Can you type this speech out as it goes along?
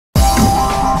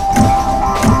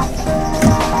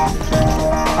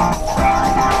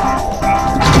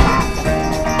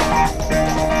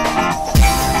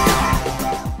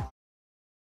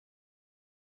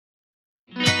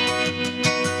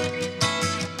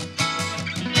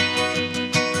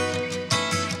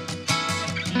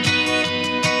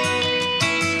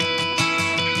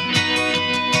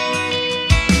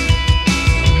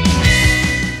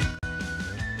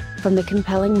From the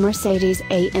compelling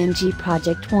Mercedes-AMG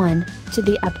Project One, to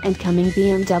the up-and-coming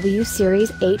BMW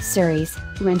Series 8 series,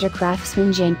 renter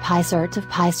craftsman Jane Peisert of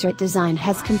Peisert Design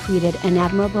has completed an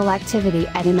admirable activity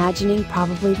at imagining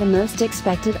probably the most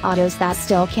expected autos that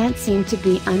still can't seem to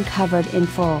be uncovered in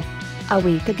full. A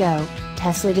week ago,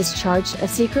 Tesla discharged a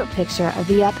secret picture of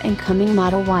the up-and-coming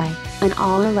Model Y, an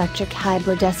all-electric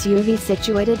hybrid SUV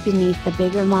situated beneath the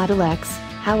bigger Model X.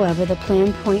 However, the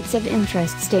planned points of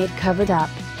interest stayed covered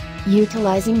up.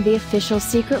 Utilizing the official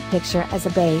secret picture as a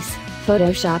base,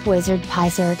 Photoshop wizard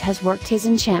Peisert has worked his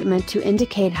enchantment to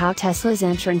indicate how Tesla's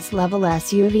entrance-level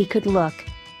SUV could look.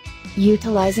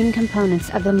 Utilizing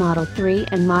components of the Model 3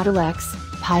 and Model X,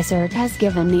 Peisert has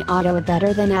given the auto a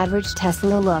better-than-average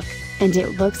Tesla look, and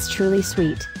it looks truly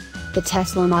sweet. The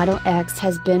Tesla Model X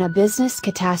has been a business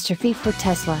catastrophe for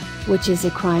Tesla, which is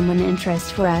a crime when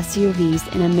interest for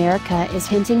SUVs in America is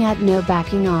hinting at no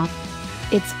backing off.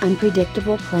 Its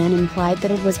unpredictable plan implied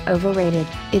that it was overrated,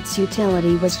 its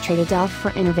utility was traded off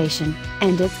for innovation,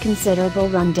 and its considerable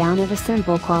rundown of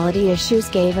simple quality issues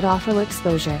gave it awful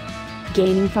exposure.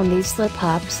 Gaining from these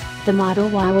slip-ups, the Model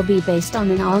Y will be based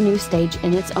on an all-new stage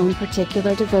in its own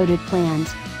particular devoted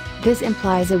plans. This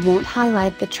implies it won't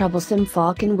highlight the troublesome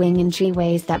falcon wing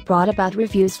entryways that brought about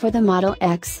reviews for the Model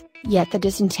X, yet the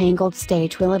disentangled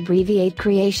stage will abbreviate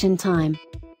creation time.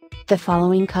 The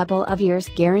following couple of years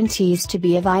guarantees to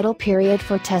be a vital period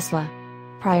for Tesla.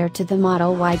 Prior to the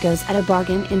Model Y goes at a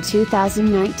bargain in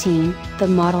 2019, the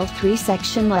Model 3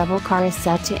 section-level car is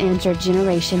set to enter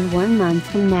Generation 1 month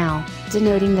from now,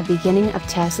 denoting the beginning of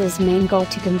Tesla's main goal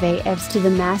to convey EVs to the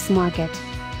mass market.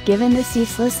 Given the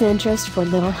ceaseless interest for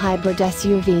little hybrid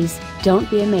SUVs, don't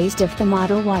be amazed if the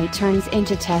Model Y turns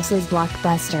into Tesla's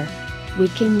blockbuster. We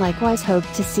can likewise hope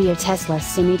to see a Tesla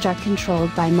semi-truck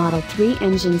controlled by Model 3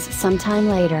 engines sometime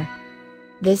later.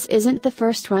 This isn't the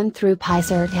first run-through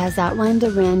Peisert has outlined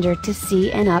a render to see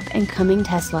an up-and-coming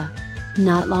Tesla.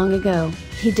 Not long ago,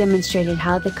 he demonstrated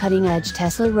how the cutting-edge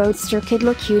Tesla Roadster could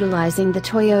look utilizing the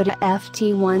Toyota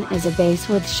FT1 as a base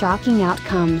with shocking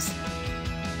outcomes.